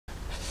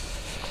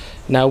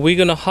Now we're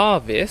gonna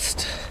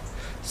harvest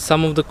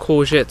some of the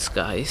courgettes,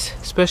 guys,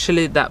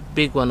 especially that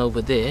big one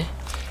over there,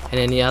 and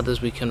any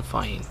others we can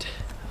find.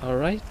 All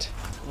right,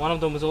 one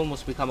of them has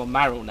almost become a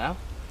marrow now.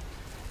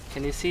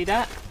 Can you see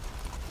that?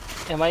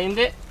 Am I in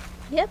there?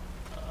 Yep.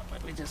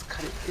 Let me just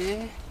cut it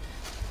there.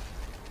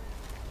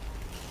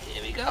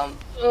 Here we go.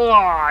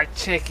 Oh,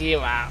 check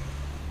him out.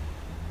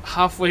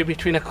 Halfway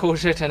between a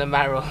courgette and a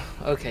marrow.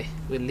 Okay,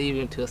 we'll leave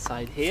him to a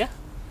side here.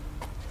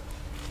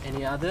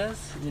 Any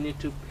others we need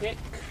to pick?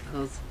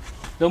 Because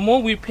the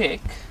more we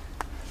pick,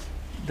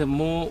 the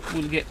more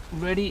we'll get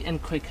ready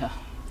and quicker.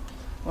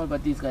 What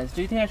about these guys?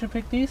 Do you think I should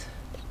pick these?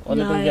 Or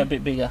let them get a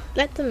bit bigger?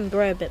 Let them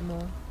grow a bit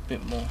more.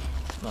 Bit more.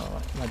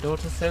 Alright. My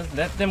daughter says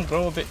let them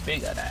grow a bit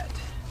bigger, Dad.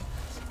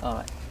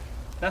 Alright.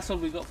 That's all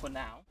we got for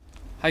now.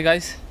 Hi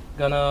guys.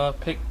 Gonna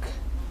pick.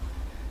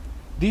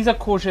 These are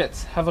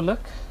courgettes. Have a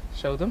look.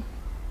 Show them.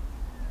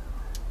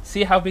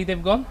 See how big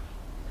they've gone?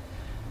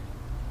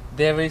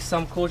 There is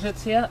some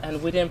courgettes here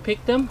and we didn't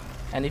pick them.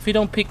 And if you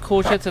don't pick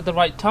courgettes at the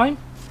right time,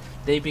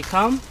 they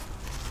become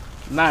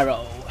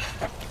marrow.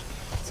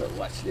 So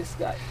watch this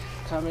guy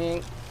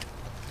coming.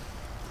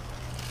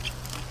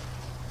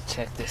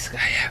 Check this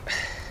guy out.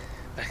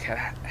 Look at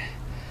that.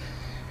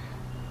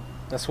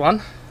 That's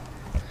one.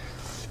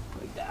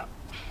 Like that.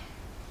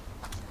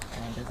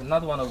 And there's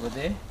another one over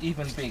there,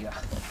 even bigger.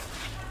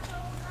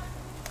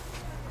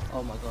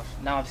 Oh my gosh,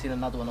 now I've seen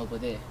another one over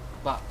there,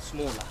 but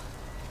smaller.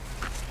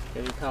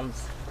 Here he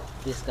comes.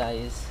 This guy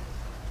is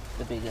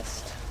the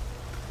biggest.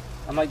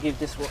 I might give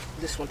this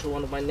one to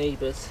one of my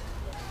neighbors.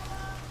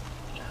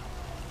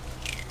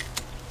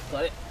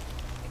 Got it?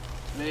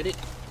 Ready?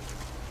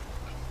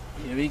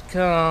 Here he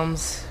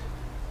comes.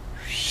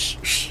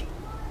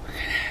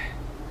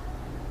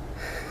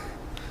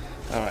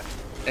 Alright,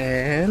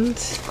 and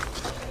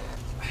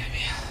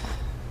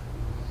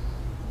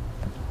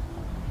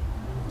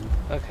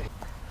okay.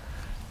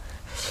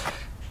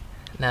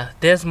 Now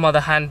there's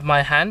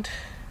my hand.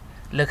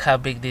 Look how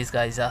big these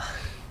guys are.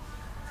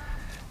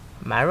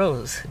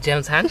 Marrows.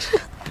 Gem's hand.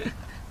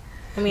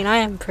 I mean, I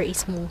am pretty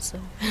small, so.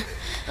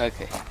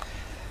 Okay.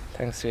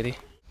 Thanks, sweetie.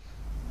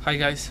 Hi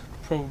guys.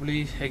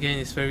 Probably again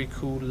it's very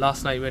cool.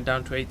 Last night went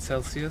down to 8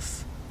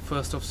 Celsius.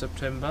 1st of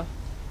September.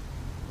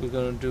 We're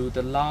gonna do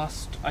the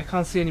last. I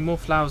can't see any more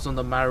flowers on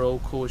the marrow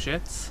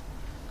courgettes.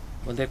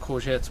 Well, they're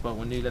courgettes, but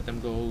when you let them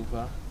go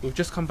over. We've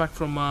just come back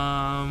from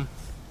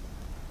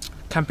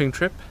camping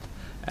trip,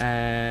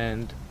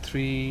 and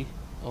 3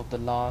 of the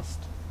last.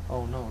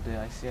 Oh no, there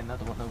I see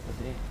another one over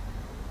there.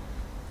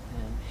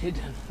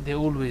 Hidden. They're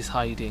always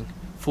hiding.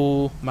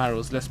 4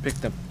 marrows. Let's pick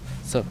them.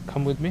 So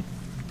come with me.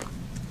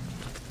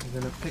 We're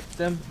gonna pick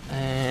them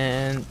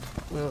and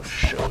we'll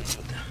show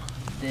you them.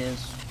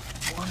 There's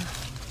one.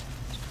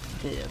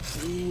 They're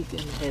big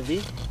and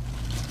heavy.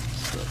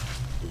 So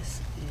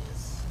this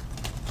is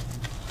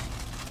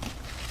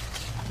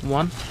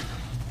one.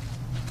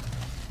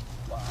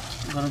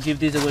 I'm gonna give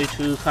these away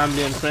to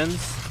family and friends.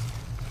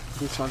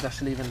 This one's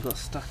actually even got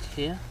stuck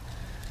here.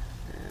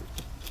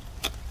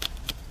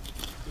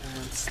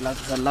 And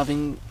slugs are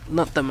loving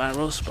not the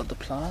marrows but the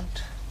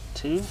plant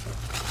too.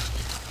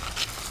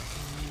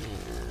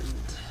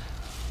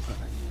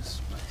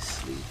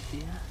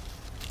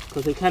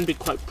 Because they can be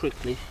quite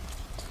prickly.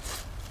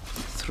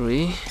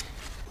 3.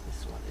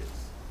 This one is.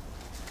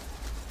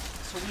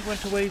 So we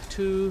went away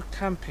to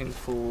camping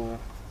for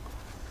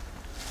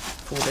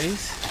 4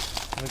 days.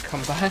 And we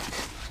come back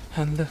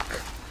and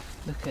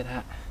look at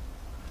that.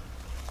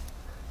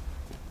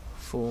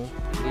 4.